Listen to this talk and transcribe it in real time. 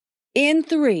In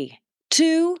 3,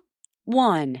 2,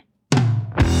 1.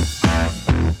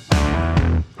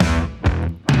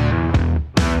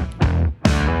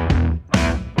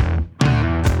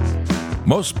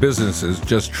 Most businesses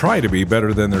just try to be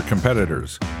better than their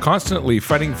competitors, constantly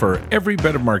fighting for every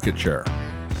bit of market share.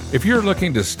 If you're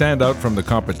looking to stand out from the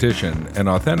competition and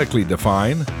authentically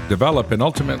define, develop, and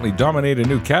ultimately dominate a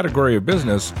new category of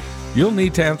business, you'll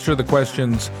need to answer the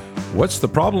questions: what's the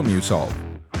problem you solve?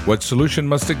 What solution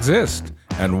must exist?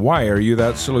 And why are you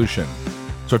that solution?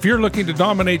 So if you're looking to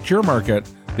dominate your market,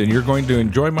 then you're going to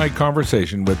enjoy my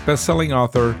conversation with best-selling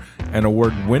author and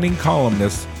award-winning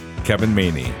columnist Kevin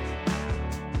Maney.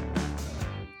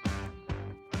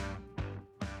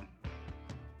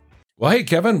 Well, hey,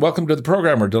 Kevin, welcome to the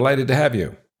program. We're delighted to have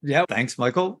you. Yeah, thanks,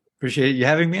 Michael. Appreciate you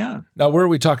having me on. Now, where are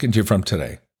we talking to you from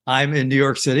today? I'm in New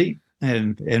York City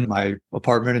and in my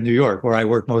apartment in New York, where I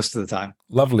work most of the time.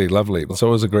 Lovely, lovely.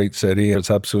 So is a great city.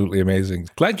 It's absolutely amazing.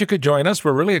 Glad you could join us.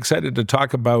 We're really excited to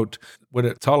talk about what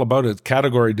it's all about. It's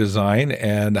category design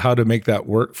and how to make that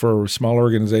work for small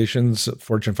organizations,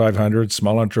 Fortune 500,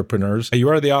 small entrepreneurs. You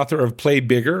are the author of Play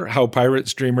Bigger: How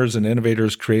Pirates, Dreamers, and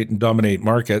Innovators Create and Dominate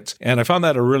Markets. And I found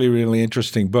that a really, really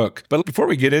interesting book. But before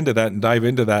we get into that and dive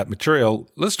into that material,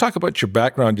 let's talk about your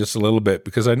background just a little bit,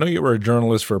 because I know you were a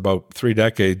journalist for about 3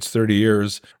 decades, 30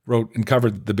 years, wrote and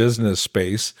covered the business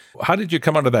space. How did you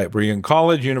come out of that? Were you in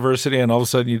college, university, and all of a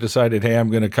sudden you decided, hey,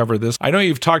 I'm going to cover this? I know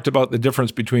you've talked about the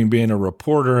difference between being a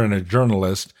reporter and a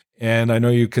journalist, and I know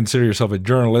you consider yourself a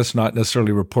journalist, not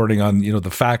necessarily reporting on,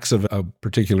 the facts of a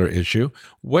particular issue.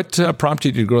 What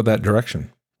prompted you to go that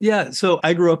direction? Yeah, so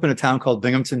I grew up in a town called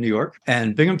Binghamton, New York,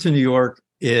 and Binghamton, New York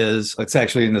it's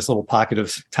actually in this little pocket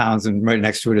of towns, and right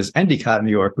next to it is Endicott,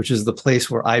 New York, which is the place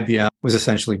where IBM was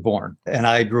essentially born. And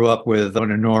I grew up with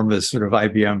an enormous sort of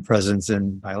IBM presence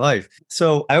in my life.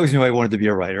 So I always knew I wanted to be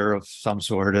a writer of some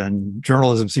sort, and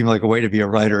journalism seemed like a way to be a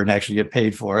writer and actually get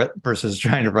paid for it versus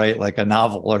trying to write like a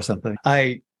novel or something.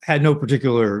 I had no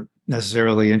particular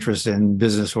necessarily interest in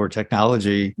business or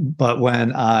technology. But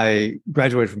when I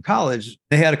graduated from college,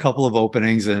 they had a couple of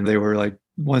openings, and they were like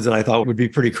ones that I thought would be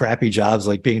pretty crappy jobs,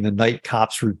 like being the night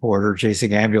cops reporter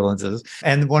chasing ambulances.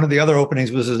 And one of the other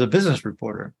openings was as a business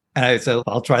reporter. And I said,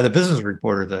 I'll try the business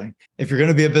reporter thing. If you're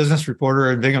going to be a business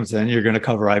reporter in Binghamton, you're going to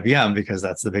cover IBM because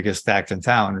that's the biggest act in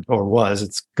town, or was.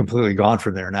 It's completely gone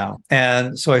from there now.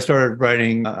 And so I started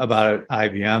writing about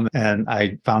IBM, and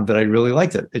I found that I really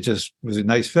liked it. It just was a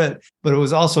nice fit. But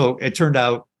it turned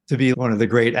out to be one of the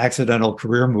great accidental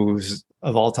career moves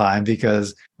of all time,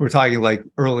 because we're talking like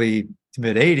early to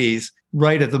mid 80s,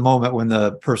 right at the moment when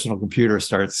the personal computer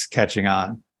starts catching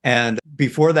on. And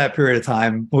before that period of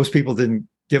time, most people didn't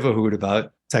give a hoot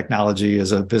about technology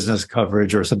as a business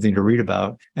coverage or something to read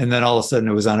about. And then all of a sudden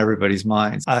it was on everybody's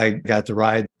minds. I got to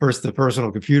ride first the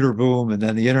personal computer boom and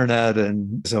then the internet.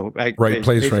 And so right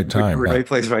place, right time. Right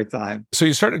place, right time. So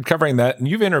you started covering that, and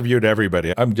you've interviewed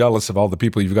everybody. I'm jealous of all the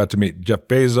people you've got to meet: Jeff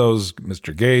Bezos,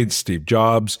 Mr. Gates, Steve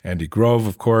Jobs, Andy Grove,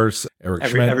 of course, Eric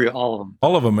Schmidt. All of them.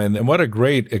 All of them. And what a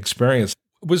great experience.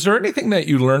 Was there anything that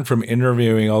you learned from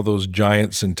interviewing all those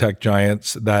giants and tech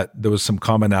giants that there was some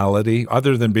commonality,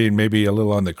 other than being maybe a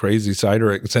little on the crazy side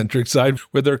or eccentric side?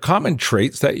 Were there common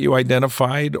traits that you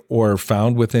identified or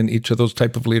found within each of those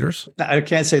type of leaders? I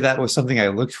can't say that was something I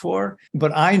looked for,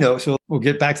 but I know, so we'll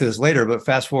get back to this later, but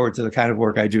fast forward to the kind of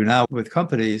work I do now with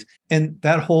companies, and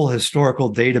that whole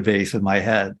historical database in my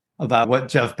head about what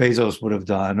Jeff Bezos would have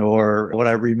done, or what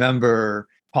I remember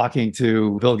talking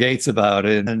to Bill Gates about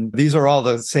it. And these are all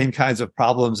the same kinds of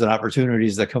problems and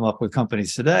opportunities that come up with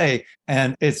companies today.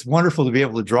 And it's wonderful to be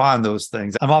able to draw on those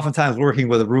things. I'm oftentimes working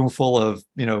with a room full of,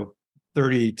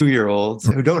 32-year-olds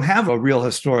who don't have a real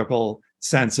historical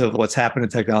sense of what's happened in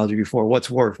technology before, what's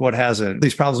worked, what hasn't.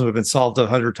 These problems have been solved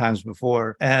 100 times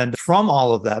before. And from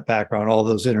all of that background, all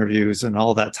those interviews and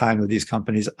all that time with these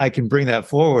companies, I can bring that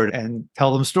forward and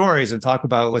tell them stories and talk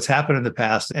about what's happened in the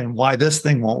past and why this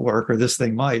thing won't work or this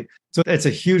thing might. So it's a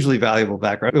hugely valuable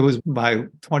background. It was my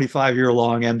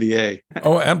 25-year-long MBA.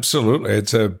 Oh, absolutely.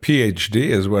 It's a PhD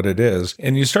is what it is.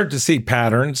 And you start to see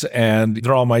patterns, and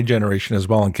they're all my generation as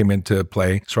well and came into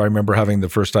play. So I remember having the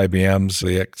first IBMs,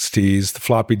 the XTs, the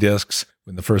floppy disks,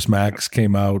 when the first Macs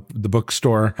came out, the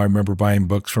bookstore. I remember buying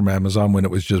books from Amazon when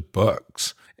it was just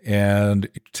books. And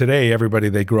today, everybody,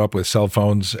 they grew up with cell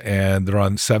phones and they're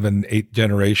on 7, 8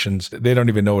 generations. They don't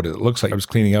even know what it looks like. I was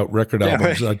cleaning out record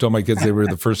albums. I told my kids they were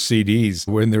the first CDs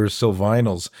when they were still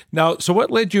vinyls. Now, so what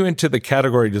led you into the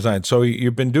category design? So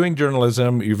you've been doing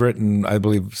journalism. You've written, I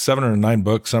believe, 7 or 9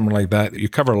 books, something like that. You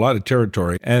cover a lot of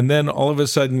territory. And then all of a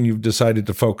sudden, you've decided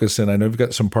to focus, and I know you've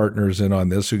got some partners in on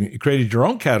this. So you created your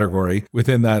own category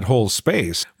within that whole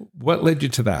space. What led you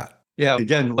to that? Yeah,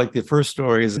 again, like the first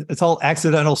story is it's all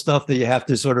accidental stuff that you have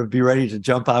to sort of be ready to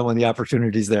jump on when the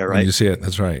opportunity's there, When right? you see it,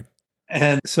 that's right.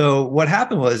 And so what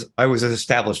happened was I was an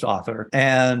established author,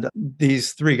 and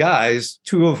these three guys,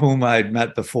 two of whom I'd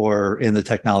met before in the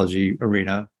technology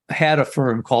arena, had a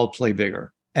firm called Play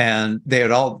Bigger. And they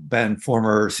had all been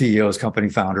former CEOs, company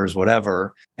founders,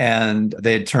 whatever. And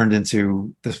they had turned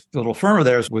into this little firm of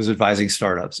theirs was advising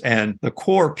startups. And the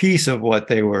core piece of what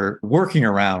they were working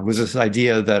around was this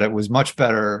idea that it was much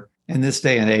better in this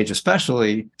day and age,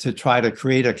 especially to try to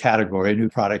create a category, a new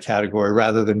product category,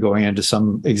 rather than going into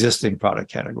some existing product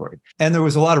category. And there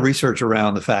was a lot of research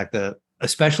around the fact that,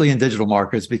 especially in digital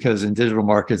markets, because in digital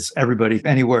markets, everybody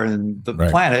anywhere in the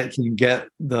planet can get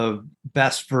the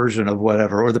best version of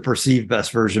whatever, or the perceived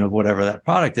best version of whatever that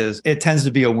product is. It tends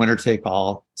to be a winner take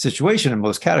all situation in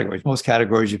most categories. Most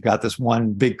categories, you've got this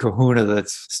one big kahuna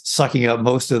that's sucking up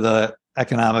most of the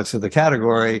economics of the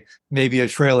category, maybe a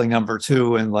trailing number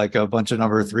two and like a bunch of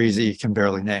number threes that you can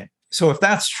barely name. So if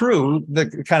that's true, the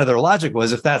kind of their logic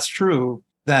was, if that's true,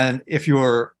 then if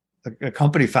you're a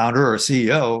company founder or a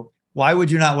CEO, why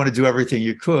would you not want to do everything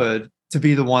you could to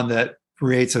be the one that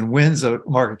creates and wins a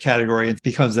market category and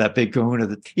becomes that big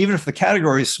kahuna? Even if the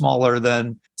category is smaller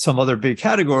than some other big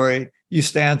category, you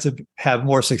stand to have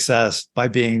more success by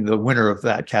being the winner of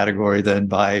that category than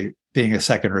by being a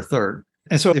second or third.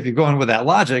 And so if you go in with that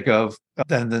logic of,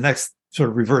 then the next sort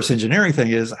of reverse engineering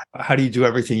thing is, how do you do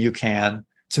everything you can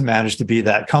to manage to be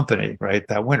that company, right?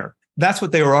 That winner. That's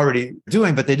what they were already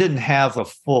doing, but they didn't have a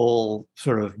full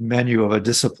sort of menu of a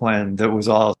discipline that was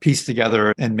all pieced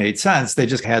together and made sense. They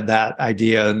just had that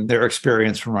idea and their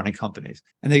experience from running companies.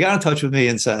 And they got in touch with me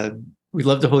and said, we'd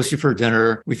love to host you for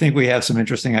dinner. We think we have some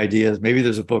interesting ideas. Maybe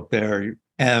there's a book there.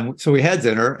 And so we had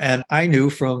dinner, and I knew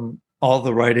from all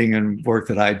the writing and work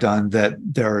that I'd done that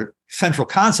their central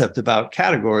concept about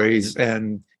categories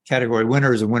and category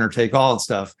winners and winner take all and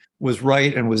stuff was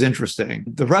right and was interesting.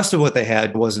 The rest of what they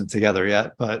had wasn't together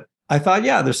yet, but I thought,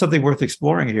 yeah, there's something worth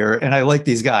exploring here. And I like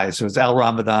these guys. So it's Al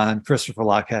Ramadan, Christopher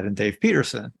Lockhead, and Dave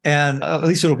Peterson. And at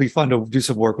least it'll be fun to do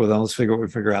some work with them. Let's figure what we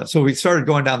figure out. So we started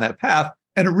going down that path,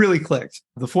 and it really clicked.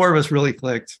 The four of us really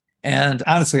clicked. And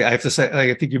honestly, I have to say,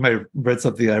 I think you might have read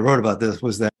something I wrote about this,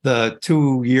 was that the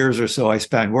 2 years or so I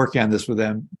spent working on this with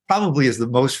them probably is the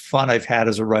most fun I've had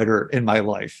as a writer in my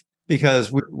life.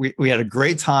 Because we had a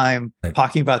great time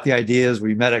talking about the ideas.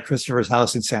 We met at Christopher's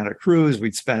house in Santa Cruz.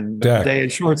 We'd spend a day in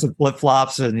shorts and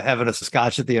flip-flops and having a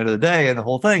scotch at the end of the day and the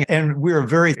whole thing. And we were a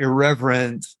very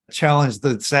irreverent, challenge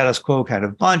the status quo kind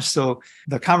of bunch. So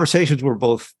the conversations were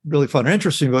both really fun and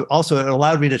interesting, but also it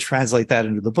allowed me to translate that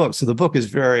into the book. So the book is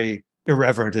very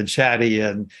irreverent and chatty,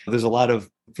 and there's a lot of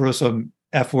throw some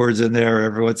F words in there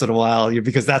every once in a while,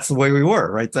 because that's the way we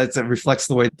were, right? It reflects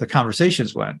the way the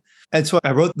conversations went. And so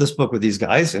I wrote this book with these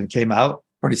guys and came out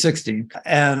 2016.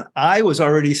 And I was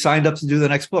already signed up to do the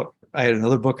next book. I had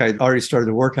another book I'd already started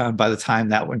to work on by the time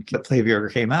that one, Play Bigger,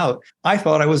 came out. I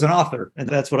thought I was an author, and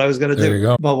that's what I was going to do. There you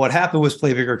go. But what happened was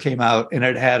Play Bigger came out, and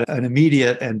it had an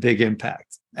immediate and big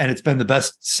impact. And it's been the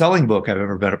best-selling book I've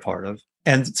ever been a part of,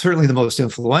 and certainly the most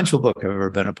influential book I've ever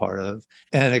been a part of.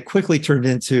 And it quickly turned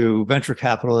into venture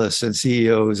capitalists and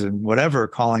CEOs and whatever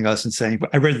calling us and saying,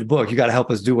 I read the book. You got to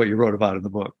help us do what you wrote about in the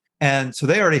book. And so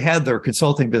they already had their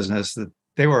consulting business, that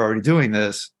they were already doing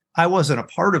this. I wasn't a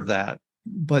part of that,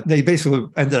 but they basically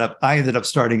I ended up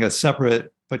starting a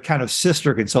separate but kind of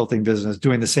sister consulting business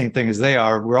doing the same thing as they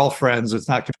are. We're all friends. It's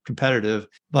not competitive,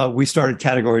 but we started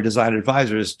Category Design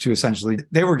Advisors to essentially,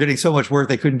 they were getting so much work,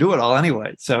 they couldn't do it all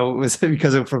anyway. So it was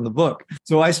because of from the book.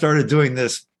 So I started doing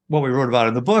this, what we wrote about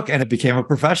in the book, and it became a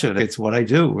profession. It's what I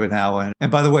do now.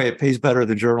 And by the way, it pays better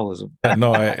than journalism.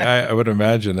 No, I would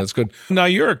imagine. That's good. Now,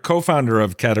 you're a co-founder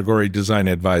of Category Design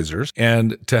Advisors,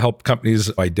 and to help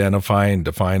companies identify and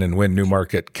define and win new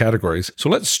market categories. So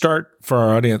let's start for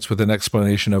our audience with an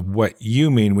explanation of what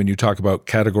you mean when you talk about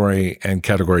category and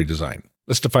category design.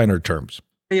 Let's define our terms.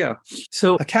 Yeah.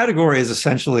 So a category is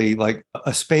essentially like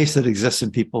a space that exists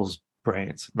in people's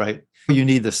brains, right? You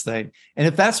need this thing. And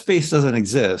if that space doesn't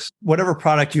exist, whatever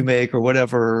product you make or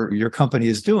whatever your company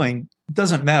is doing, it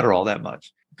doesn't matter all that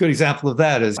much. A good example of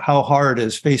that is how hard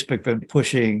has Facebook been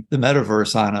pushing the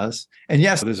metaverse on us? And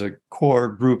yes, there's a core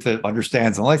group that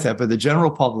understands and likes that, but the general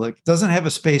public doesn't have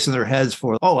a space in their heads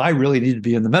for, oh, I really need to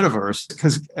be in the metaverse,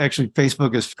 because actually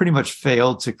Facebook has pretty much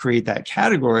failed to create that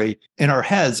category in our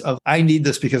heads of, I need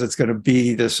this because it's going to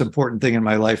be this important thing in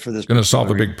my life for this. It's going to solve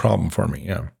a big problem for me.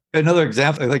 Yeah. Another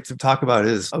example I like to talk about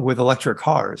is with electric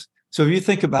cars. So if you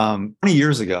think about 20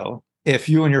 years ago, if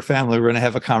you and your family were going to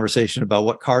have a conversation about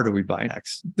what car do we buy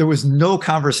next, there was no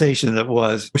conversation that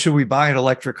was, should we buy an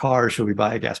electric car or should we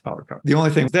buy a gas powered car? The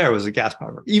only thing there was a gas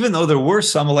powered. Even though there were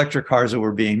some electric cars that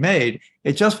were being made,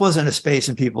 it just wasn't a space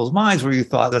in people's minds where you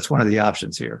thought that's one of the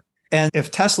options here. And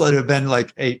if Tesla had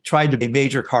been tried to be a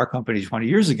major car company 20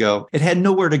 years ago, it had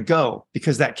nowhere to go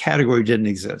because that category didn't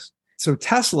exist. So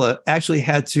Tesla actually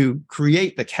had to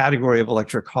create the category of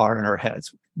electric car in our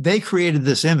heads. They created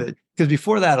this image because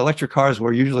before that, electric cars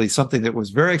were usually something that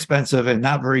was very expensive and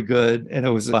not very good. And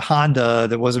it was a Honda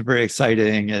that wasn't very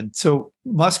exciting. And so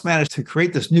Musk managed to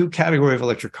create this new category of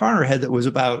electric car in our head that was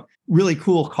about really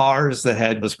cool cars that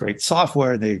had this great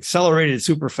software and they accelerated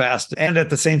super fast. And at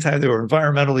the same time, they were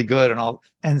environmentally good and all.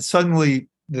 And suddenly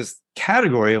this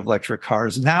category of electric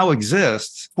cars now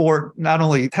exists for not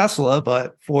only Tesla,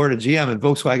 but Ford and GM and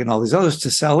Volkswagen and all these others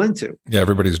to sell into. Yeah,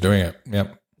 everybody's doing it.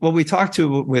 Yep. What we talk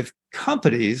to with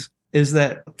companies is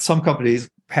that some companies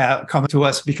come to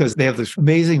us because they have this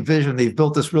amazing vision. They've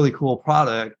built this really cool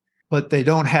product, but they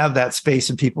don't have that space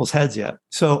in people's heads yet.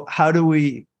 So how do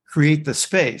we create the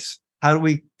space? How do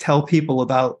we tell people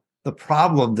about the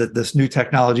problem that this new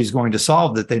technology is going to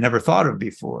solve that they never thought of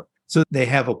before? So they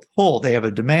have a pull, they have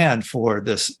a demand for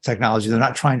this technology. They're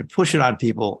not trying to push it on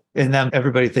people and then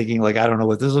everybody thinking like, I don't know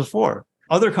what this is for.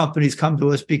 Other companies come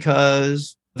to us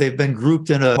because they've been grouped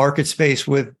in a market space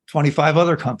with 25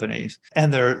 other companies,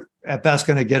 and they're at best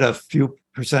going to get a few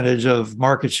percentage of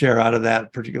market share out of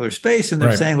that particular space. And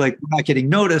they're saying like, we're not getting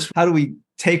noticed. How do we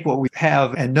take what we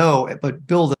have and know, but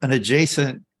build an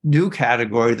adjacent new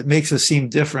category that makes us seem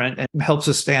different and helps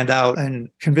us stand out and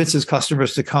convinces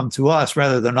customers to come to us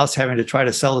rather than us having to try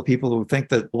to sell to people who think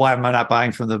that, why am I not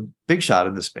buying from the big shot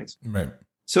in this space? Right.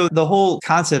 So the whole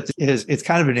concept is it's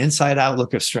kind of an inside out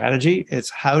look of strategy. It's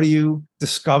how do you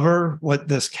discover what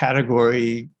this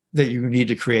category that you need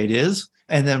to create is?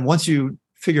 And then once you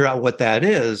figure out what that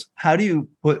is, how do you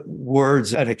put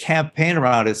words and a campaign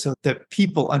around it so that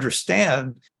people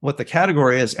understand what the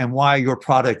category is and why your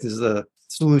product is the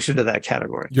solution to that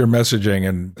category? Your messaging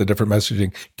and the different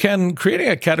messaging. Can creating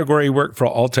a category work for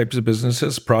all types of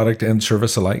businesses, product and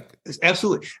service alike?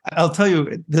 Absolutely. I'll tell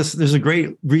you this, there's a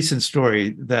great recent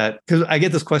story that, because I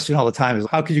get this question all the time, is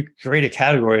how could you create a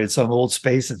category in some old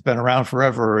space that's been around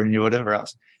forever and whatever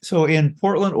else? So in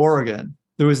Portland, Oregon,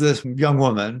 there was this young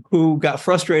woman who got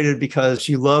frustrated because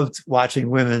she loved watching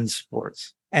women's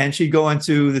sports. And she'd go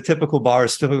into the typical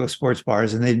bars, typical sports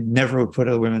bars, and they never would put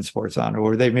a women's sports on,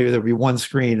 or maybe there'd be one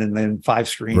screen and then 5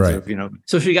 screens of,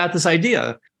 So she got this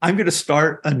idea. I'm going to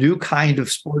start a new kind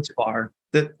of sports bar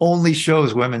that only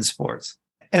shows women's sports.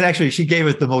 And actually, she gave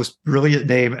it the most brilliant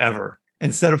name ever.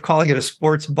 Instead of calling it a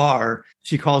sports bar,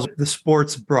 she calls it the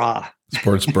sports bra.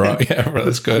 Sports bra. Yeah,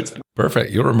 that's good.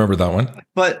 Perfect. You'll remember that one.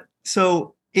 But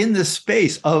so in this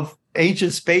space of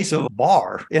ancient space of a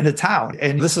bar in a town,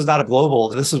 and this is not a global,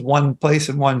 this is one place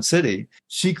in one city,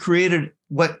 she created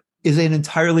what is an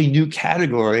entirely new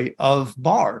category of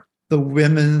bar, the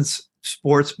women's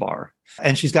sports bar.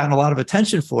 And she's gotten a lot of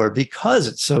attention for it because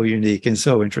it's so unique and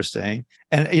so interesting.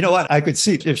 And you know what? I could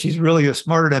see if she's really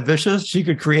smart and ambitious, she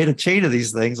could create a chain of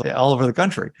these things all over the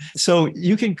country. So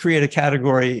you can create a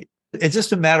category. It's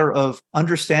just a matter of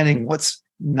understanding what's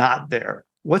not there,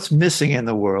 what's missing in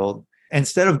the world.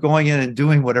 Instead of going in and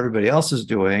doing what everybody else is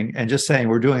doing and just saying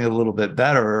we're doing it a little bit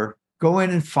better, go in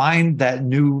and find that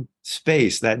new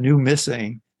space, that new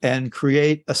missing, and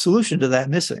create a solution to that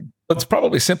missing. It's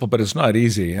probably simple, but it's not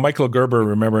easy. Michael Gerber,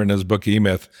 remember in his book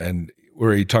E-Myth, and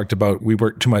where he talked about we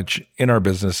work too much in our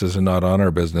businesses and not on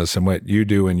our business. And what you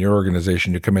do in your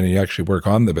organization, you come in and you actually work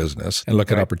on the business and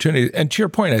look at opportunities. And to your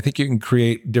point, I think you can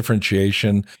create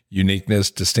differentiation,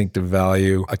 uniqueness, distinctive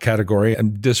value, a category,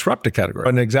 and disrupt a category.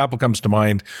 An example comes to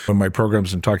mind when my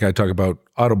programs I'm talking, I talk about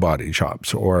auto body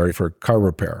shops or for car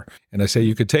repair. And I say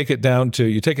you take it down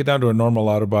to a normal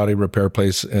auto body repair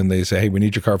place and they say, hey, we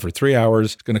need your car for 3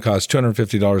 hours. It's going to cost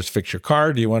 $250 to fix your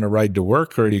car. Do you want to ride to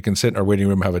work, or you can sit in our waiting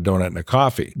room, have a donut and a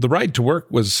coffee? The ride to work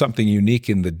was something unique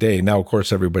in the day. Now, of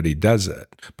course, everybody does it.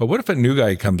 But what if a new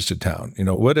guy comes to town?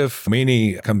 What if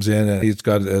Maney comes in and he's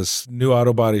got this new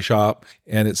auto body shop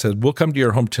and it says, we'll come to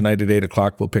your home tonight at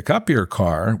 8:00. We'll pick up your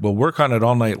car. We'll work on it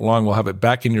all night long. We'll have it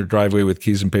back in your driveway with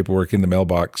keys and paperwork in the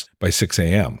mailbox by 6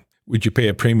 a.m. Would you pay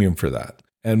a premium for that?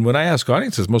 And when I ask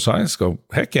audiences, most audiences go,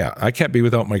 heck yeah, I can't be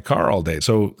without my car all day.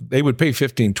 So they would pay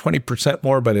 15, 20%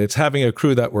 more, but it's having a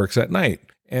crew that works at night.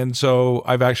 And so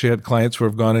I've actually had clients who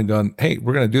have gone and gone, hey,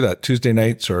 we're going to do that Tuesday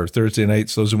nights or Thursday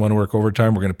nights. Those who want to work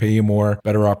overtime, we're going to pay you more,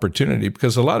 better opportunity.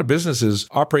 Because a lot of businesses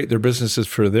operate their businesses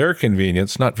for their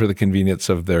convenience, not for the convenience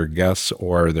of their guests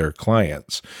or their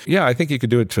clients. Yeah, I think you could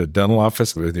do it to a dental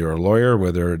office, whether you're a lawyer,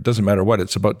 whether it doesn't matter what.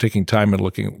 It's about taking time and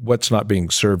looking at what's not being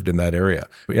served in that area.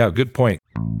 But yeah, good point.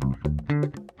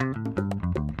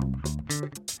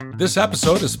 This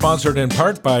episode is sponsored in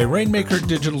part by Rainmaker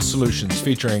Digital Solutions,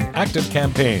 featuring Active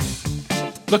Campaign.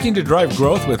 Looking to drive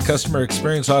growth with customer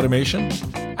experience automation?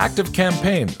 Active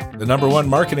Campaign, the #1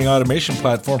 marketing automation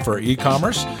platform for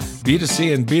e-commerce,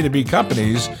 B2C and B2B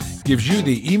companies, gives you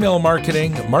the email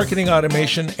marketing, marketing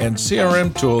automation, and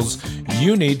CRM tools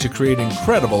you need to create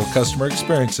incredible customer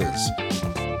experiences.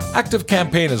 Active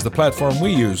Campaign is the platform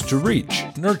we use to reach,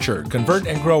 nurture, convert,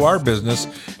 and grow our business,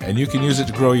 and you can use it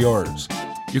to grow yours.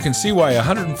 You can see why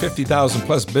 150,000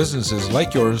 plus businesses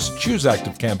like yours choose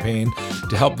Active Campaign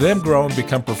to help them grow and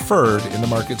become preferred in the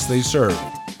markets they serve.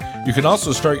 You can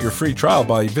also start your free trial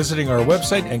by visiting our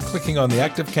website and clicking on the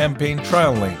Active Campaign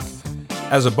trial link.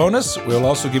 As a bonus, we'll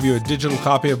also give you a digital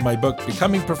copy of my book,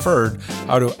 Becoming Preferred: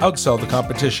 How to Outsell the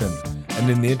Competition. And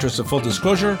in the interest of full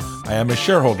disclosure, I am a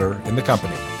shareholder in the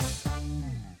company.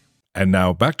 And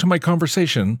now back to my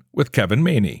conversation with Kevin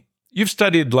Maney. You've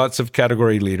studied lots of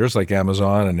category leaders like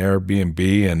Amazon and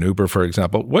Airbnb and Uber, for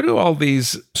example. What do all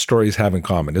these stories have in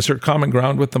common? Is there common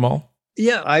ground with them all?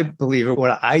 Yeah, I believe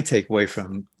what I take away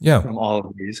from all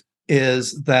of these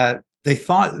is that they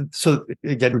thought, so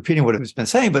again, repeating what I've been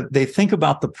saying, but they think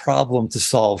about the problem to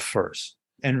solve first.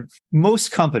 And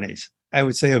most companies, I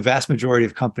would say a vast majority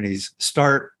of companies,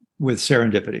 start with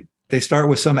serendipity. They start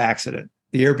with some accident.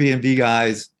 The Airbnb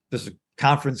guys, there's a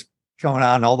conference going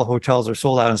on, all the hotels are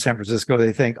sold out in San Francisco.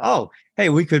 They think, oh, hey,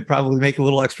 we could probably make a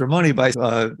little extra money by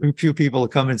a few people to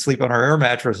come and sleep on our air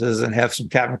mattresses and have some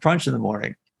Captain Crunch in the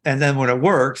morning. And then when it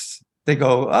works, they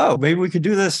go, oh, maybe we could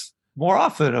do this more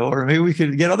often, or maybe we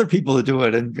could get other people to do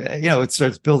it. And, it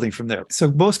starts building from there. So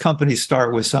most companies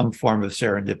start with some form of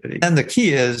serendipity. And the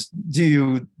key is, do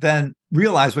you then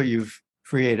realize what you've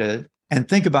created and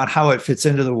think about how it fits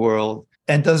into the world?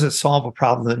 And does it solve a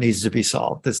problem that needs to be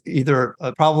solved? That's either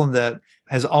a problem that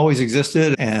has always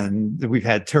existed and we've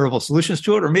had terrible solutions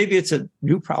to it, or maybe it's a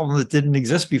new problem that didn't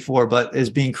exist before, but is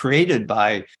being created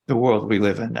by the world we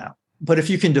live in now. But if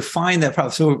you can define that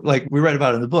problem, so like we read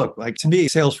about in the book, like to me,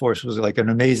 Salesforce was like an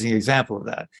amazing example of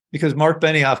that, because Mark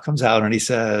Benioff comes out and he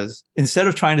says, instead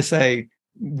of trying to say,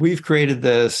 we've created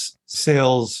this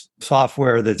sales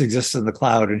software that exists in the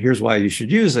cloud and here's why you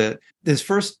should use it, his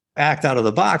first act out of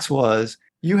the box was,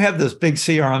 you have this big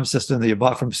CRM system that you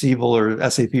bought from Siebel or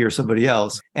SAP or somebody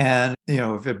else. And,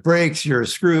 if it breaks, you're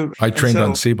screwed. I trained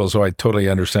on Siebel, so I totally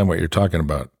understand what you're talking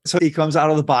about. So he comes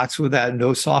out of the box with that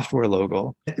no software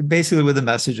logo, basically with a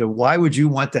message of why would you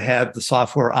want to have the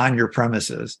software on your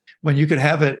premises when you could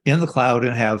have it in the cloud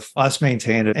and have us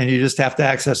maintain it and you just have to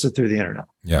access it through the internet.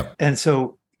 Yeah. And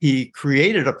so he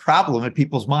created a problem in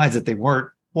people's minds that they weren't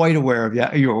quite aware of.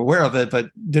 Yeah, you were aware of it, but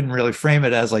didn't really frame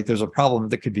it as like there's a problem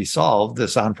that could be solved,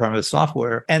 this on-premise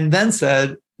software. And then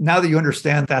said, now that you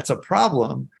understand that's a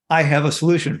problem, I have a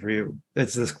solution for you.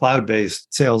 It's this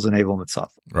cloud-based sales enablement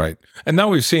software. Right. And now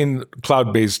we've seen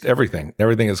cloud-based everything.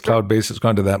 Everything is cloud-based. It's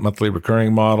gone to that monthly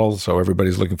recurring model. So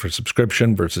everybody's looking for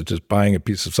subscription versus just buying a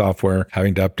piece of software,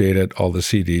 having to update it, all the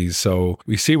CDs. So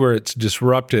we see where it's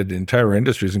disrupted entire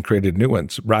industries and created new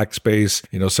ones.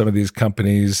 Rackspace, some of these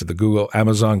companies, the Google,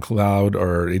 Amazon Cloud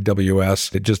or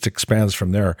AWS, it just expands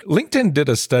from there. LinkedIn did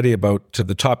a study about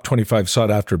the top 25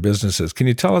 sought after businesses. Can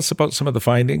you tell us about some of the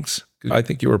findings? I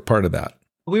think you were part of that.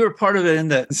 We were part of it in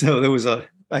that. So there was a,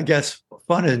 I guess,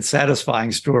 fun and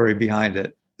satisfying story behind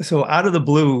it. So out of the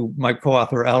blue, my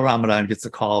co-author, Al Ramadan, gets a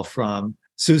call from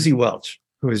Susie Welch,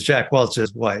 who is Jack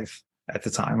Welch's wife at the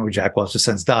time. Jack Welch has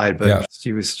since died, but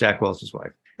She was Jack Welch's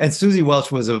wife. And Susie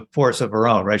Welch was a force of her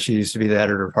own, right? She used to be the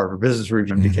editor of Harvard Business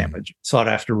Review and became a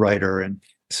sought-after writer. And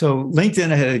so LinkedIn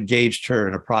had engaged her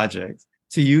in a project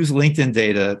to use LinkedIn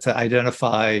data to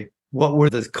identify what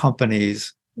were the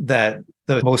companies that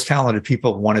the most talented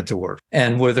people wanted to work,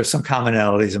 and were there some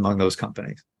commonalities among those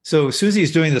companies. So Susie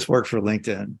is doing this work for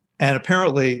LinkedIn. And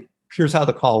apparently, here's how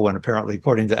the call went, apparently,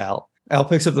 according to Al. Al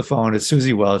picks up the phone. It's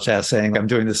Susie Welch saying, I'm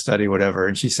doing this study, whatever.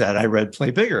 And she said, I read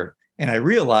Play Bigger. And I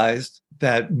realized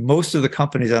that most of the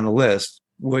companies on the list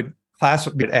would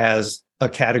classify it as a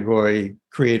category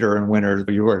creator and winner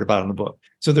that you wrote about in the book.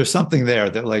 So there's something there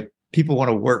that like people want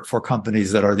to work for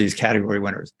companies that are these category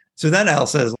winners. So then Al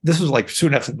says, this was like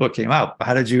soon after the book came out.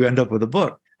 How did you end up with a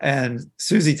book? And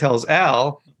Susie tells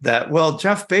Al that, well,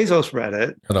 Jeff Bezos read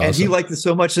it and he liked it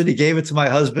so much that he gave it to my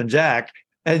husband, Jack.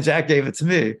 and Jack gave it to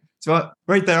me. So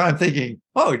right there, I'm thinking,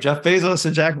 oh, Jeff Bezos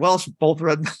and Jack Welch both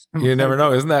read. You never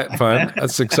know. Isn't that fun?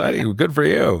 That's exciting. Good for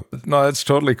you. No, that's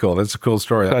totally cool. That's a cool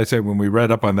story. I say when we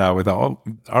read up on that, we thought,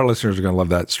 oh, our listeners are going to love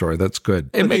that story. That's good.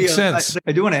 It makes sense.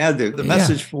 I do want to add the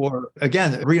message for,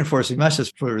 again, reinforcing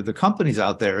message for the companies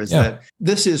out there is that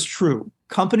this is true.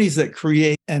 Companies that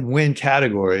create and win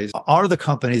categories are the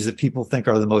companies that people think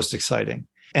are the most exciting.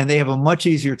 And they have a much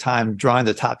easier time drawing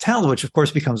the top talent, which of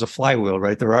course becomes a flywheel,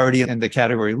 right? They're already in the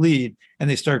category lead and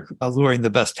they start alluring the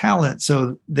best talent.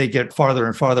 So they get farther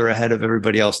and farther ahead of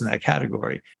everybody else in that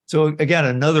category. So again,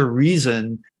 another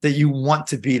reason that you want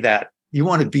to be that. You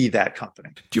want to be that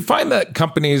company. Do you find that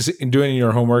companies, in doing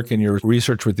your homework and your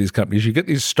research with these companies, you get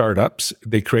these startups,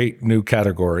 they create new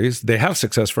categories, they have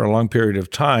success for a long period of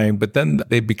time, but then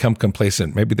they become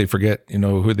complacent. Maybe they forget,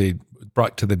 who they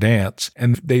brought to the dance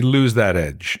and they lose that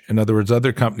edge. In other words,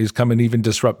 other companies come and even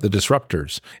disrupt the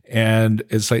disruptors. And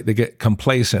it's like they get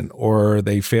complacent or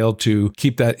they fail to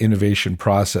keep that innovation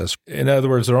process. In other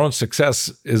words, their own success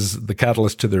is the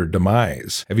catalyst to their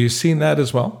demise. Have you seen that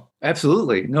as well?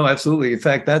 Absolutely. No, absolutely. In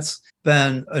fact, that's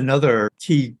been another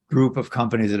key group of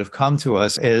companies that have come to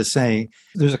us is saying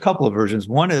there's a couple of versions.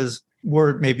 One is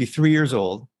we're maybe 3 years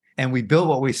old and we built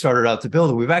what we started out to build.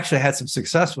 And we've actually had some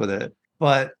success with it.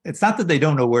 But it's not that they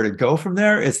don't know where to go from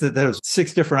there. It's that there's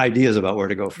 6 different ideas about where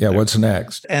to go from there. Yeah, what's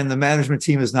next? And the management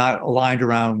team is not aligned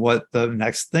around what the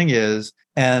next thing is.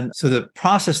 And so the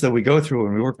process that we go through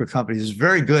when we work with companies is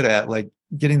very good at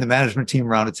getting the management team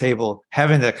around a table,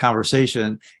 having that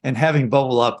conversation and having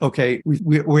bubble up. Okay,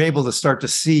 we're able to start to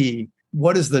see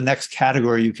what is the next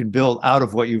category you can build out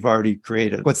of what you've already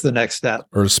created? What's the next step?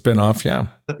 Or a spin-off, yeah.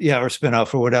 Yeah, or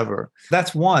spin-off or whatever.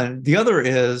 That's one. The other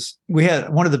is we had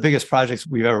one of the biggest projects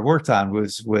we've ever worked on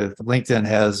was with LinkedIn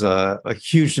has a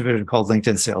huge division called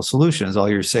LinkedIn Sales Solutions. All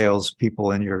your sales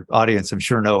people in your audience, I'm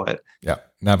sure, know it. Yeah,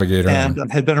 Navigator.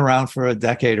 And had been around for a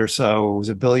decade or so. It was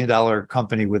 $1 billion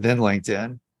company within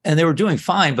LinkedIn. And they were doing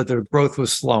fine, but their growth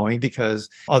was slowing because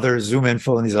other Zoom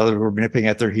Info and these others were nipping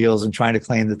at their heels and trying to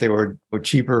claim that they were a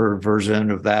cheaper version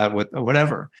of that, with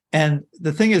whatever. And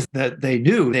the thing is that they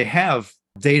knew they have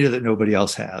data that nobody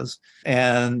else has,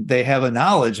 and they have a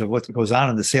knowledge of what goes on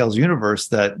in the sales universe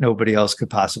that nobody else could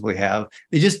possibly have.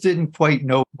 They just didn't quite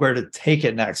know where to take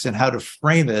it next and how to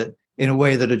frame it in a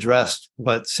way that addressed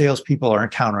what salespeople are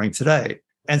encountering today.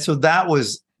 And so that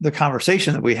was the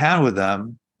conversation that we had with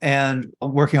them. And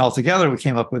working all together, we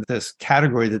came up with this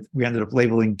category that we ended up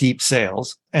labeling deep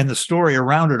sales, and the story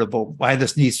around it about why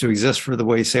this needs to exist for the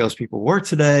way salespeople work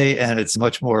today. And it's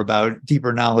much more about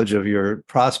deeper knowledge of your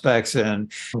prospects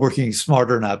and working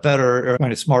smarter, not better, or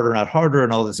kind of smarter, not harder.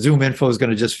 And all this Zoom Info is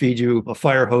going to just feed you a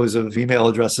fire hose of email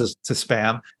addresses to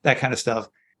spam, that kind of stuff.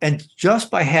 And just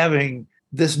by having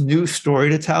this new story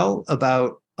to tell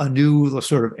about a new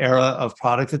sort of era of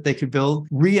product that they could build,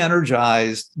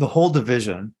 re-energized the whole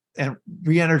division and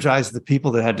re-energized the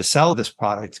people that had to sell this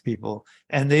product to people.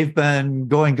 And they've been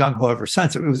going gung-ho ever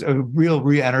since. It was a real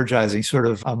re-energizing sort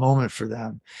of a moment for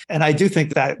them. And I do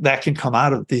think that that can come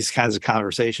out of these kinds of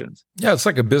conversations. Yeah, it's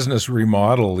like a business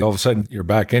remodel. All of a sudden, you're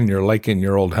back in, you're liking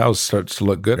your old house starts to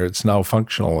look good. It's now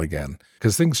functional again.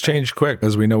 Because things change quick,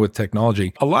 as we know with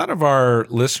technology. A lot of our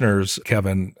listeners,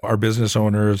 Kevin, are business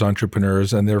owners,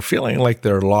 entrepreneurs, and they're feeling like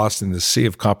they're lost in the sea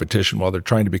of competition while they're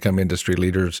trying to become industry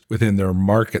leaders within their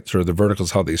markets or the verticals,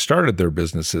 how they started their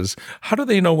businesses. How do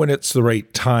they know when it's the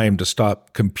right time to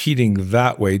stop competing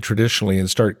that way traditionally and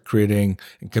start creating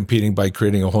and competing by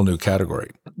creating a whole new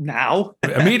category? Now?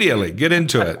 Immediately. Get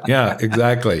into it. Yeah,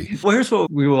 exactly. Well, here's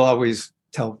what we will always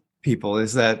tell people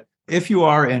is that if you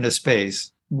are in a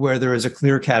space where there is a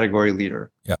clear category leader,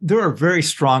 there are very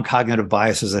strong cognitive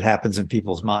biases that happens in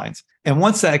people's minds. And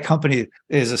once that company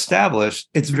is established,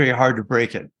 it's very hard to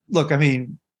break it. Look, I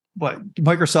mean,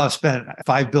 Microsoft spent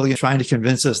 $5 billion trying to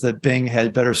convince us that Bing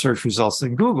had better search results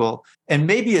than Google. And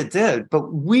maybe it did,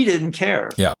 but we didn't care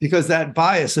because that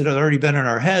bias had already been in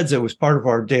our heads. It was part of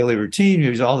our daily routine. It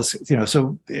was all this,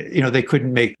 so, they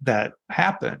couldn't make that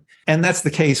happen. And that's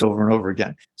the case over and over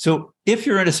again. So if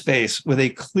you're in a space with a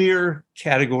clear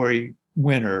category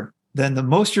winner, then the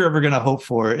most you're ever going to hope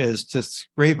for is to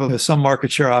scrape some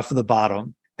market share off of the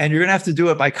bottom. And you're going to have to do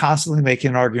it by constantly making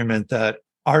an argument that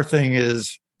our thing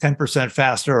is 10%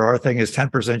 faster or our thing is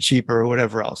 10% cheaper or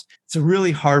whatever else. It's a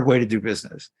really hard way to do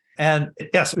business. And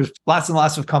yes, there's lots and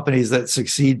lots of companies that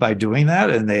succeed by doing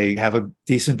that, and they have a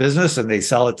decent business and they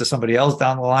sell it to somebody else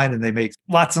down the line and they make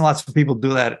lots and lots of people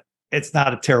do that. It's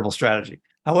not a terrible strategy.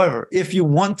 However, if you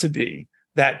want to be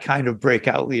that kind of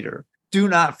breakout leader, do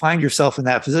not find yourself in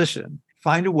that position.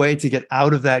 Find a way to get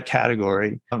out of that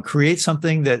category and create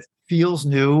something that feels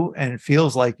new and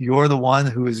feels like you're the one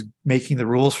who is making the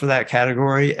rules for that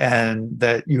category and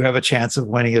that you have a chance of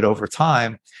winning it over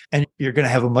time. And you're going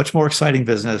to have a much more exciting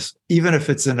business, even if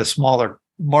it's in a smaller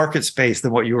market space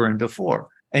than what you were in before.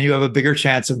 And you have a bigger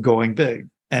chance of going big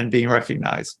and being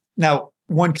recognized. Now,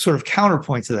 one sort of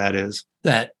counterpoint to that is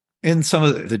that in some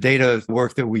of the data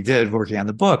work that we did working on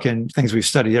the book and things we've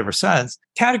studied ever since,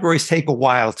 categories take a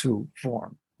while to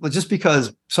form. Well, just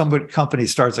because some company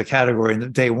starts a category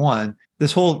in day one,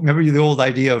 remember the old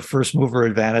idea of first mover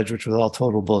advantage, which was all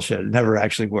total bullshit. It never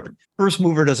actually worked. First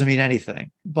mover doesn't mean anything.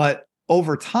 But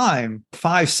over time,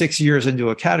 5-6 years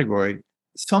into a category,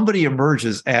 somebody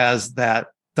emerges as that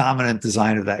dominant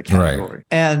design of that category. Right.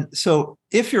 And so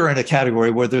if you're in a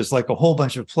category where there's like a whole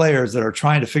bunch of players that are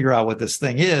trying to figure out what this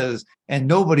thing is and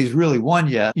nobody's really won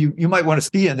yet, you might want to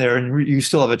be in there and you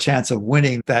still have a chance of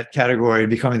winning that category and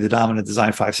becoming the dominant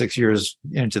design 5-6 years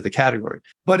into the category.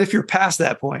 But if you're past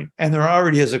that point and there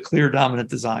already is a clear dominant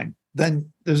design, then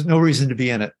there's no reason to be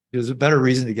in it. There's a better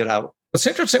reason to get out. It's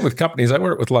interesting with companies. I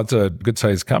work with lots of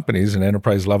good-sized companies and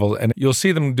enterprise level, and you'll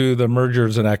see them do the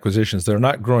mergers and acquisitions. They're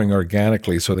not growing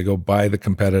organically, so they go buy the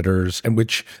competitors, and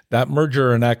which that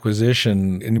merger and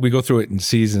acquisition, and we go through it in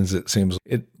seasons, it seems.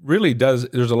 It really does.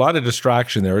 There's a lot of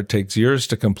distraction there. It takes years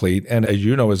to complete. And as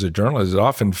you know, as a journalist, it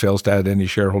often fails to add any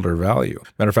shareholder value.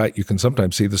 Matter of fact, you can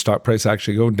sometimes see the stock price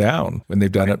actually go down when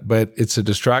they've done it, but it's a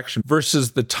distraction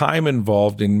versus the time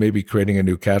involved in maybe creating a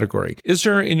new category. Is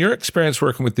there, in your experience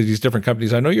working with these different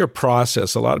companies, I know your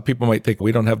process, a lot of people might think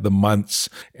we don't have the months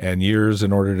and years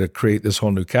in order to create this whole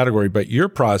new category, but your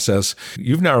process,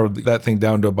 you've narrowed that thing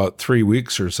down to about 3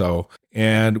 weeks or so.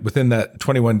 And within that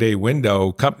 21-day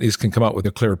window, companies can come out with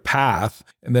a clear path.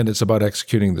 And then it's about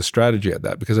executing the strategy at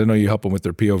that, because I know you help them with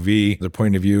their POV, their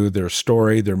point of view, their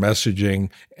story, their messaging,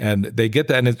 and they get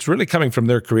that. And it's really coming from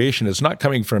their creation. It's not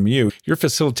coming from you. You're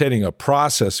facilitating a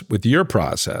process with your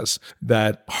process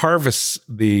that harvests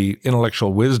the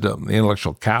intellectual wisdom, the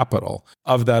intellectual capital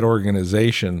of that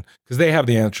organization, because they have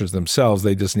the answers themselves.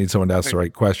 They just need someone to ask the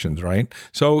right questions, right?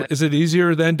 So is it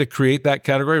easier then to create that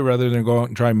category rather than go out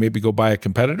and try and maybe go buy a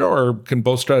competitor, or can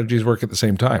both strategies work at the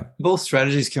same time? Both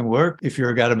strategies can work. If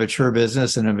you've got a mature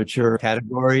business and a mature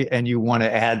category and you want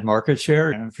to add market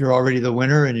share, and if you're already the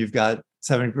winner and you've got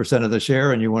 70% of the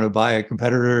share and you want to buy a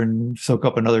competitor and soak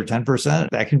up another 10%,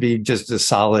 that can be just a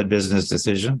solid business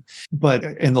decision. But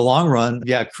in the long run,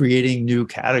 creating new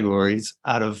categories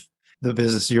out of the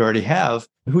business you already have.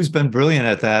 Who's been brilliant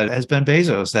at that has been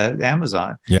Bezos at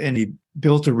Amazon. Yeah. And he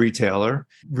built a retailer,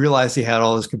 realized he had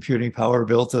all this computing power,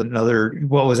 built another,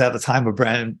 what was at the time a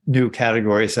brand new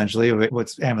category, essentially,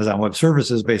 what's Amazon Web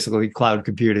Services, basically cloud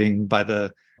computing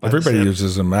Everybody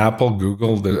uses them. Apple,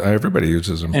 Google, everybody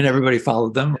uses them. And everybody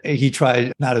followed them. He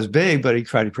tried, not as big, but he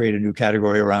tried to create a new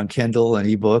category around Kindle and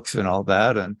ebooks and all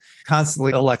that. And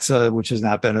constantly Alexa, which has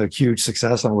not been a huge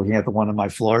success. I'm looking at the one on my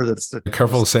floor.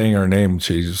 Careful saying her name.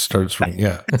 She starts ringing.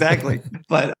 Yeah. Exactly.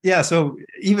 But so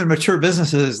even mature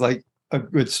businesses, like a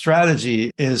good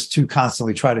strategy is to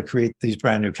constantly try to create these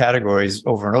brand new categories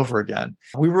over and over again.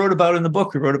 We wrote about in the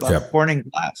book, Corning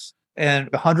Glass. And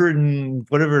 100 and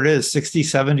whatever it is, 60,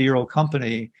 70-year-old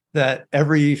company that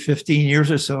every 15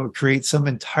 years or so creates some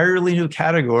entirely new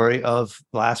category of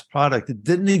glass product that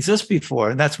didn't exist before.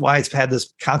 And that's why it's had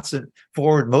this constant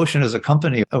forward motion as a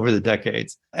company over the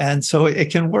decades. And so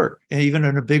it can work, even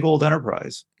in a big old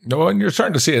enterprise. No, and you're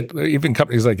starting to see it. Even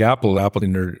companies like Apple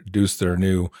introduced their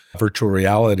new virtual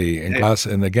reality and glass.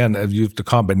 And again, have used a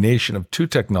combination of two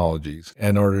technologies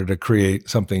in order to create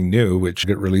something new, which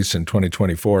get released in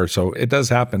 2024. So it does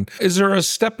happen. Is there a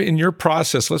step in your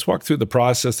process? Let's walk through the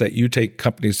process that you take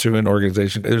companies through an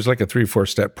organization. There's like a 3-4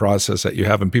 step process that you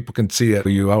have, and people can see it.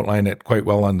 You outline it quite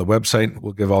well on the website.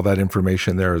 We'll give all that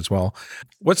information there as well.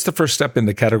 What's the first step in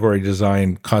the category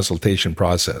design consultation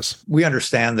process? We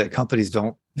understand that companies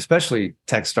don't, especially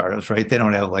tech startups, right? They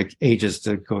don't have like ages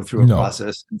to go through a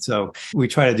process. And so we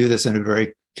try to do this in a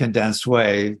very condensed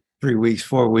way, 3 weeks,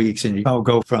 4 weeks, and you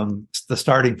go from the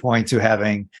starting point to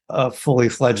having a fully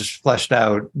fleshed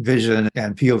out vision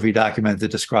and POV document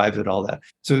that describes it, all that.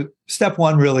 So step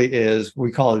one really is,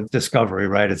 we call it discovery,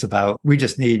 right? It's about, we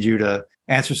just need you to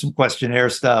answer some questionnaire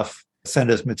stuff,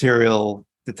 send us material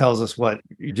that tells us what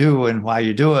you do and why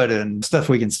you do it and stuff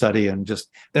we can study. And just,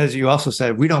 as you also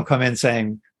said, we don't come in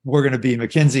saying, we're going to be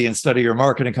McKinsey and study your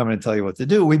market and come in and tell you what to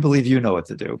do. We believe you know what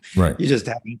to do. Right. You just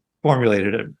haven't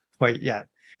formulated it quite yet.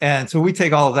 And so we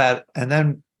take all of that. And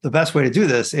then the best way to do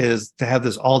this is to have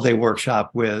this all-day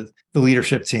workshop with the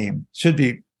leadership team. Should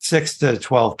be 6 to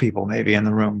 12 people maybe in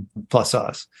the room, plus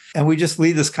us. And we just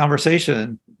lead this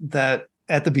conversation that,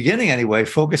 at the beginning anyway,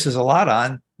 focuses a lot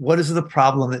on what is the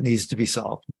problem that needs to be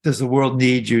solved? Does the world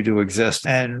need you to exist?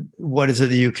 And what is it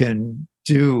that you can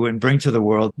do and bring to the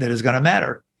world that is going to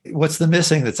matter? What's the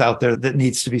missing that's out there that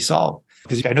needs to be solved?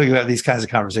 Because I know you have these kinds of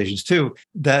conversations too,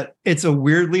 that it's a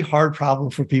weirdly hard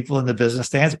problem for people in the business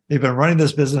to answer. They've been running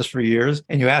this business for years,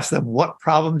 and you ask them, what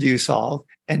problem do you solve?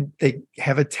 And they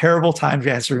have a terrible time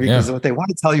to answer because what they want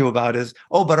to tell you about is,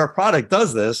 oh, but our product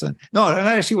does this. And no, I'm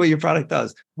not actually what your product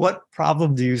does. What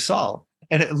problem do you solve?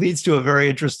 And it leads to a very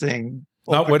interesting.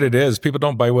 Not what it is. People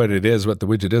don't buy what it is, what the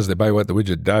widget is. They buy what the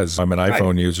widget does. I'm an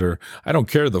iPhone user. I don't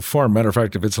care the form. Matter of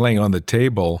fact, if it's laying on the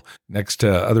table next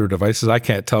to other devices, I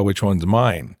can't tell which one's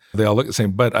mine. They all look the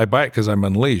same, but I buy it because I'm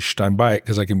unleashed. I buy it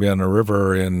because I can be on a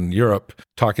river in Europe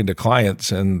talking to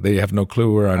clients and they have no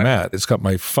clue where I'm at. It's got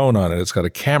my phone on it. It's got a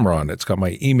camera on it. It's got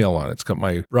my email on it. It's got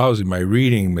my browsing, my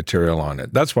reading material on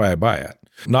it. That's why I buy it.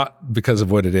 Not because of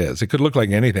what it is. It could look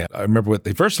like anything. I remember what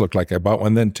they first looked like. I bought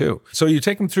one then too. So you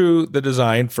take them through the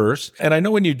design first. And I know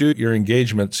when you do your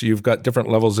engagements, you've got different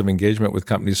levels of engagement with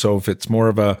companies. So if it's more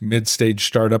of a mid-stage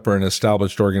startup or an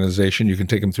established organization, you can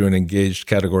take them through an engaged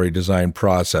category design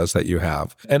process that you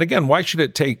have. And again, why should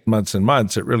it take months and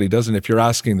months? It really doesn't if you're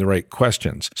asking the right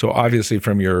questions. So obviously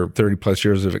from your 30 plus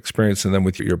years of experience and then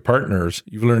with your partners,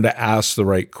 you've learned to ask the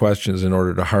right questions in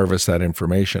order to harvest that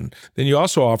information. Then you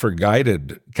also offer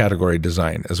guided category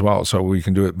design as well. So we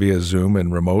can do it via Zoom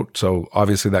and remote. So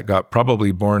obviously that got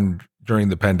probably born during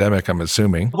the pandemic, I'm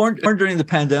assuming. Born during the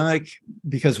pandemic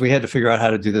because we had to figure out how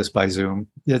to do this by Zoom.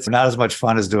 It's not as much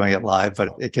fun as doing it live, but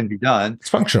it can be done. It's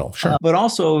functional, sure. But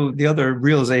also the other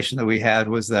realization that we had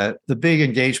was that the big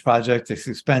Engage project is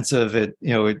expensive. It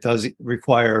does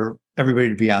require everybody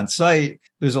to be on site.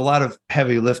 There's a lot of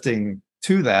heavy lifting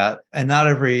to that. And not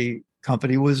every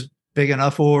company was big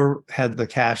enough or had the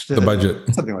cash to the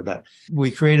budget, something like that. We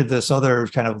created this other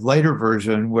kind of lighter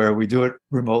version where we do it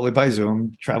remotely by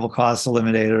Zoom, travel costs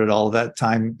eliminated, all that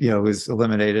time, is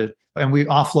eliminated. And we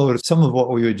offload some of what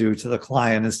we would do to the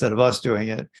client instead of us doing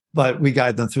it. But we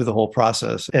guide them through the whole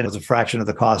process. And it was a fraction of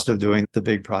the cost of doing the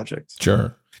big projects.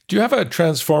 Sure. Do you have a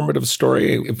transformative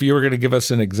story? If you were going to give us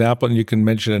an example, and you can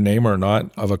mention a name or not,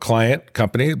 of a client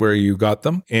company where you got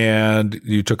them and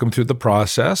you took them through the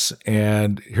process,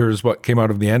 and here's what came out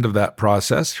of the end of that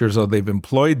process. Here's how they've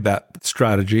employed that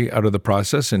strategy out of the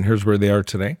process, and here's where they are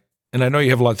today. And I know you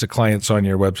have lots of clients on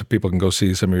your website. People can go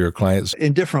see some of your clients.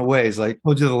 In different ways, like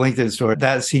we'll do the LinkedIn story.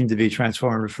 That seemed to be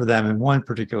transformative for them in one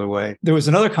particular way. There was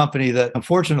another company that,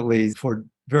 unfortunately, for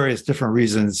various different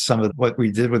reasons, some of what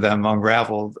we did with them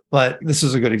unraveled. But this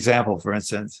is a good example, for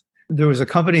instance. There was a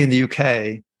company in the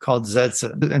UK called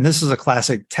Zedson. And this is a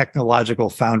classic technological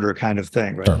founder kind of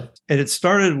thing, right? Sure. And it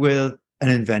started with an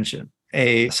invention.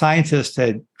 A scientist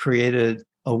had created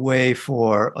a way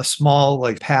for a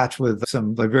small patch with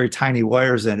some very tiny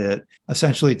wires in it,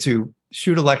 essentially to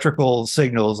shoot electrical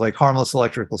signals, like harmless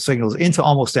electrical signals, into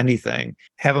almost anything,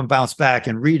 have them bounce back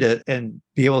and read it and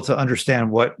be able to understand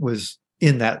what was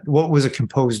in that, what was it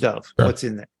composed of, sure. What's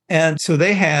in there. And so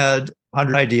they had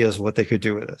 100 ideas what they could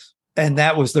do with this. And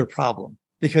that was their problem,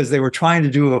 because they were trying to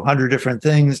do 100 different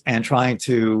things and trying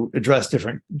to address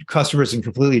different customers in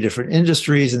completely different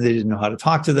industries, and they didn't know how to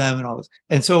talk to them and all this.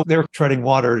 And so they were treading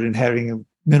water and having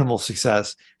minimal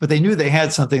success, but they knew they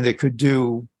had something that could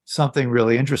do something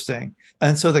really interesting.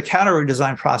 And so the category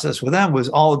design process with them was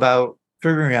all about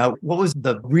figuring out what was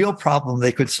the real problem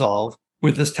they could solve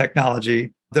with this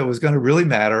technology that was going to really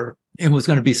matter and was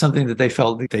going to be something that they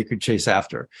felt that they could chase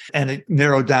after. And it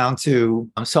narrowed down to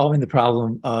solving the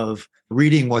problem of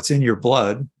reading what's in your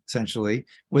blood, essentially,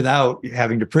 without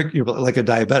having to prick your blood, like a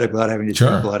diabetic, without having to take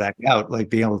your blood out, like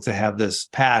being able to have this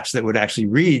patch that would actually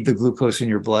read the glucose in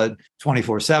your blood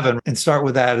 24/7 and start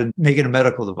with that and make it a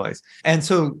medical device. And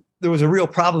so there was a real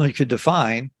problem you could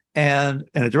define and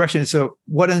in a direction. So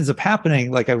what ends up happening,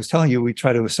 like I was telling you, we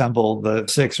try to assemble the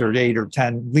 6 or 8 or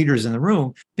 10 leaders in the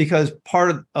room, because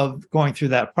part of going through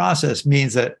that process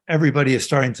means that everybody is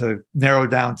starting to narrow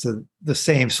down to the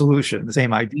same solution, the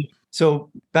same idea. So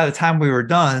by the time we were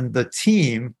done, the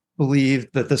team believed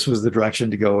that this was the direction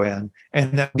to go in,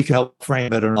 and that we could help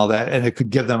frame it and all that, and it could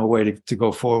give them a way to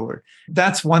go forward.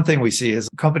 That's one thing we see is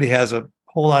a company has a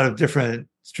whole lot of different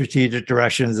strategic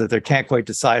directions that they can't quite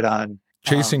decide on.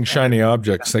 Chasing shiny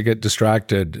objects, they get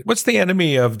distracted. What's the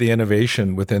enemy of the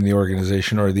innovation within the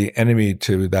organization, or the enemy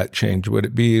to that change? Would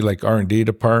it be like R&D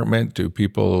department? Do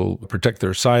people protect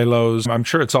their silos? I'm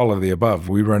sure it's all of the above.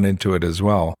 We run into it as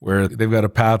well, where they've got a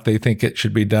path they think it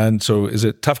should be done. So is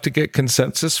it tough to get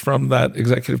consensus from that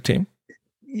executive team?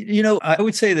 I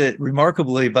would say that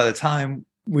remarkably, by the time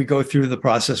we go through the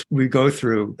process we go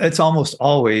through, it's almost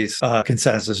always a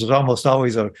consensus. There's almost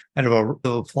always a kind of a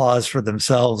applause for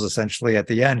themselves, essentially, at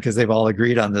the end, because they've all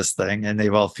agreed on this thing and they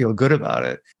all feel good about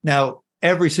it. Now,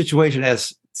 every situation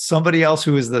has somebody else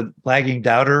who is the lagging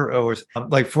doubter, or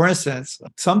like, for instance,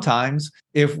 sometimes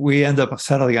if we end up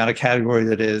settling on a category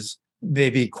that is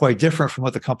maybe quite different from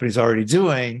what the company's already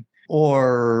doing,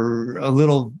 or a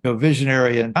little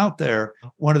visionary and out there,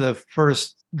 one of the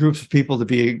first groups of people to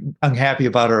be unhappy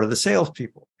about are the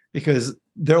salespeople, because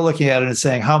they're looking at it and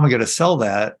saying, how am I going to sell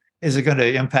that? Is it going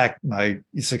to impact my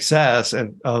success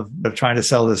of trying to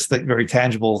sell this very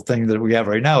tangible thing that we have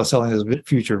right now, selling this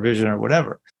future vision or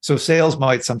whatever? So sales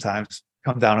might sometimes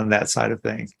come down on that side of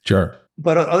things. Sure.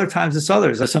 But other times it's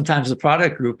others. Sometimes the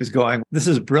product group is going, this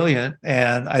is brilliant,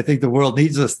 and I think the world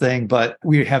needs this thing, but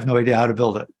we have no idea how to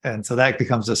build it. And so that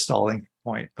becomes a stalling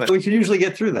point. But we can usually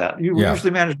get through that. We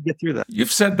usually manage to get through that.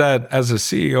 You've said that as a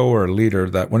CEO or a leader,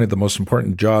 that one of the most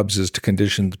important jobs is to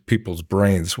condition people's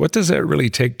brains. What does it really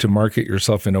take to market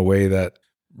yourself in a way that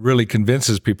really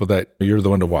convinces people that you're the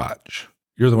one to watch?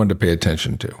 You're the one to pay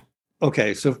attention to?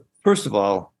 Okay. So first of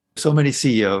all, so many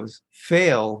CEOs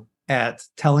fail at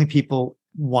telling people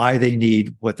why they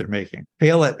need what they're making,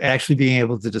 fail at actually being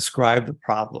able to describe the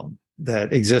problem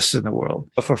that exists in the world.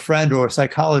 If a friend or a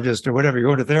psychologist or whatever, you're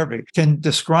going to therapy, can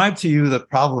describe to you the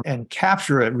problem and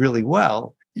capture it really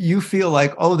well, you feel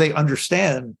like, oh, they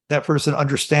understand, that person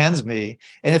understands me.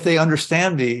 And if they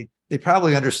understand me, they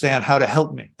probably understand how to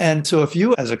help me. And so if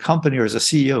you as a company or as a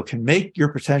CEO can make your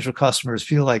potential customers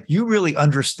feel like you really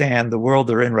understand the world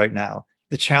they're in right now,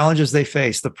 the challenges they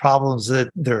face, the problems that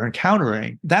they're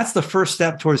encountering, that's the first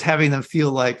step towards having them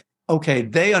feel like, okay,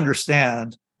 they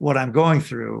understand what I'm going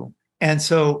through. And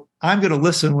so I'm going to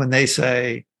listen when they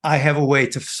say, I have a way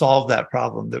to solve that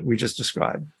problem that we just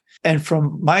described. And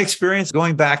from my experience,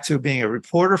 going back to being a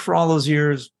reporter for all those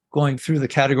years, going through the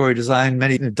category design,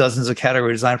 many dozens of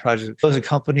category design projects, those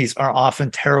companies are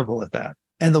often terrible at that.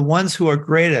 And the ones who are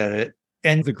great at it,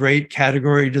 and the great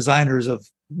category designers of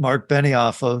Mark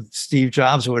Benioff, of Steve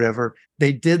Jobs or whatever,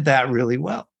 they did that really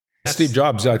well. Steve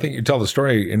Jobs, I think you tell the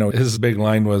story, his big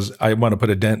line was, I want to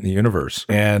put a dent in the universe.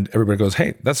 And everybody goes,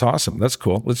 hey, that's awesome. That's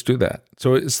cool. Let's do that.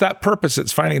 So it's that purpose.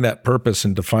 It's finding that purpose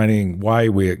and defining why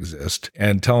we exist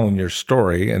and telling your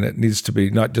story. And it needs to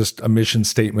be not just a mission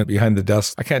statement behind the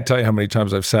desk. I can't tell you how many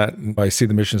times I've sat and I see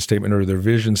the mission statement or their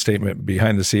vision statement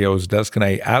behind the CEO's desk, and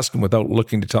I ask them without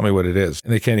looking to tell me what it is.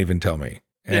 And they can't even tell me.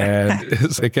 And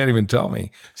they can't even tell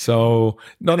me. So,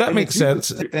 no, that makes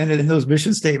sense. And in those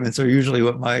mission statements are usually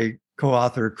what my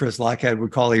co-author Chris Lockhead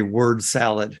would call a word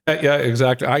salad. Yeah,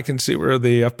 exactly. I can see where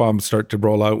the F-bombs start to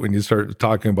roll out when you start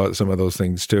talking about some of those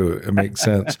things too. It makes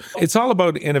sense. It's all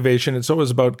about innovation. It's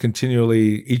always about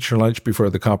continually eat your lunch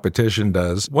before the competition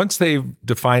does. Once they've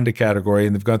defined a category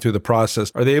and they've gone through the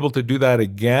process, are they able to do that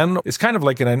again? It's kind of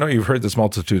like, and I know you've heard this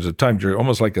multitudes of times, you're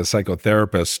almost like a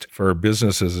psychotherapist for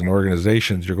businesses and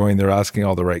organizations. You're going there asking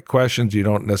all the right questions. You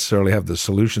don't necessarily have the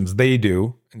solutions. They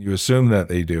do. And you assume that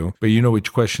they do, but you know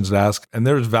which questions to ask. And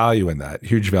there's value in that,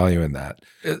 huge value in that.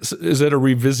 Is it a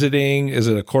revisiting? Is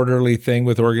it a quarterly thing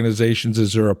with organizations?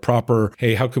 Is there a proper,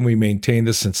 hey, how can we maintain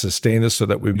this and sustain this so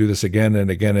that we do this again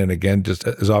and again and again, just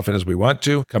as often as we want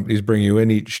to? Companies bring you in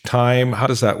each time. How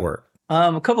does that work?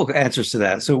 A couple of answers to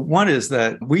that. So one is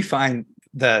that we find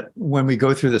that when we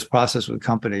go through this process with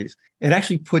companies, it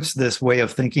actually puts this way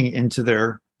of thinking into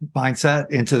their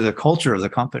mindset, into the culture of the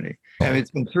company. And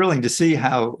it's been thrilling to see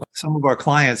how some of our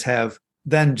clients have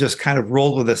then just kind of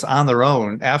rolled with this on their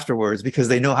own afterwards because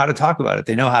they know how to talk about it.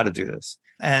 They know how to do this.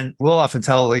 And we'll often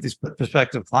tell like these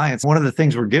prospective clients, one of the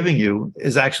things we're giving you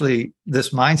is actually this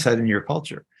mindset in your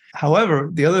culture. However,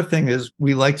 the other thing is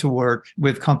we like to work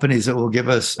with companies that will give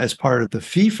us, as part of the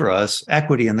fee for us,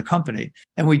 equity in the company.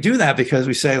 And we do that because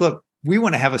we say, look, we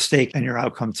want to have a stake in your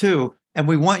outcome too. And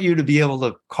we want you to be able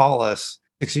to call us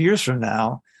 6 years from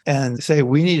now and say,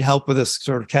 we need help with this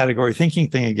sort of category thinking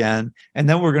thing again. And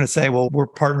then we're going to say, well, we're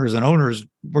partners and owners.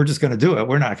 We're just going to do it.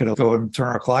 We're not going to go and turn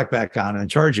our clock back on and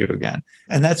charge you again.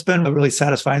 And that's been a really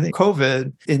satisfying thing.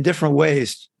 COVID, in different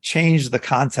ways, changed the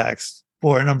context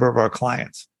for a number of our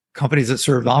clients. Companies that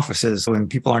served offices, when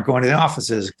people aren't going to the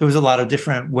offices, there was a lot of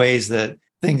different ways that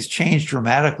things changed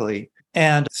dramatically.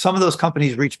 And some of those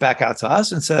companies reached back out to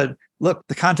us and said, look,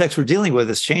 the context we're dealing with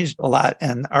has changed a lot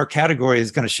and our category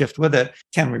is going to shift with it.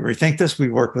 Can we rethink this? We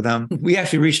work with them. We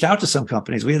actually reached out to some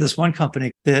companies. We had this one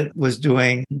company that was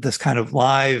doing this kind of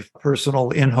live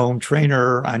personal in-home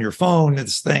trainer on your phone.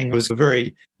 This thing was a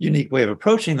very unique way of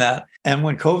approaching that. And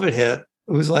when COVID hit,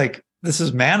 it was like, this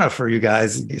is manna for you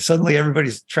guys. Suddenly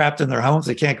everybody's trapped in their homes.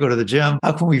 They can't go to the gym.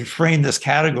 How can we frame this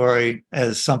category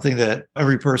as something that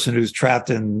every person who's trapped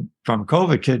from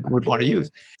COVID would want to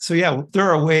use? So yeah, there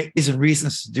are ways and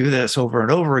reasons to do this over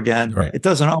and over again. Right. It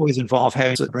doesn't always involve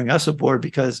having to bring us aboard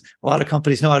because a lot of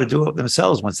companies know how to do it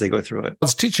themselves once they go through it.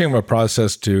 It's teaching them a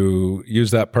process to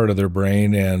use that part of their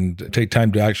brain and take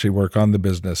time to actually work on the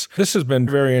business. This has been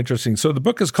very interesting. So the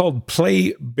book is called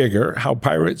Play Bigger: How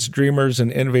Pirates, Dreamers,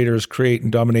 and Innovators Create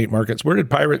and Dominate Markets. Where did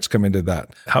pirates come into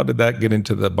that? How did that get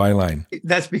into the byline?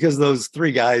 That's because those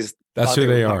three guys, that's who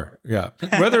they are. Yeah.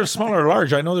 Whether it's small or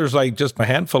large, I know there's like just a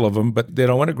handful of them, but they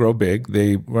don't want to grow big.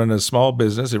 They run a small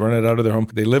business. They run it out of their home.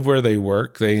 They live where they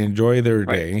work. They enjoy their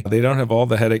day. They don't have all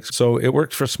the headaches. So it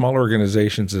works for small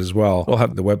organizations as well. We'll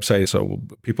have the website so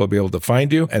people will be able to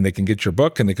find you and they can get your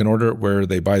book and they can order it where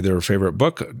they buy their favorite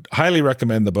book. Highly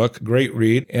recommend the book. Great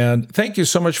read. And thank you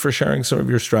so much for sharing some of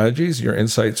your strategies, your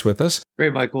insights with us.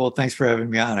 Great, Michael. Thanks for having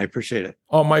me on. I appreciate it.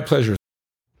 Oh, my pleasure.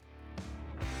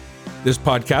 This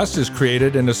podcast is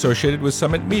created and associated with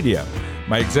Summit Media.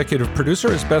 My executive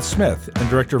producer is Beth Smith and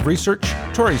director of research,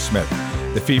 Tori Smith.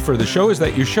 The fee for the show is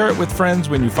that you share it with friends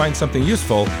when you find something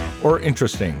useful or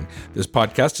interesting. This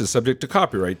podcast is subject to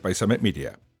copyright by Summit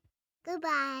Media.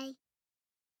 Goodbye.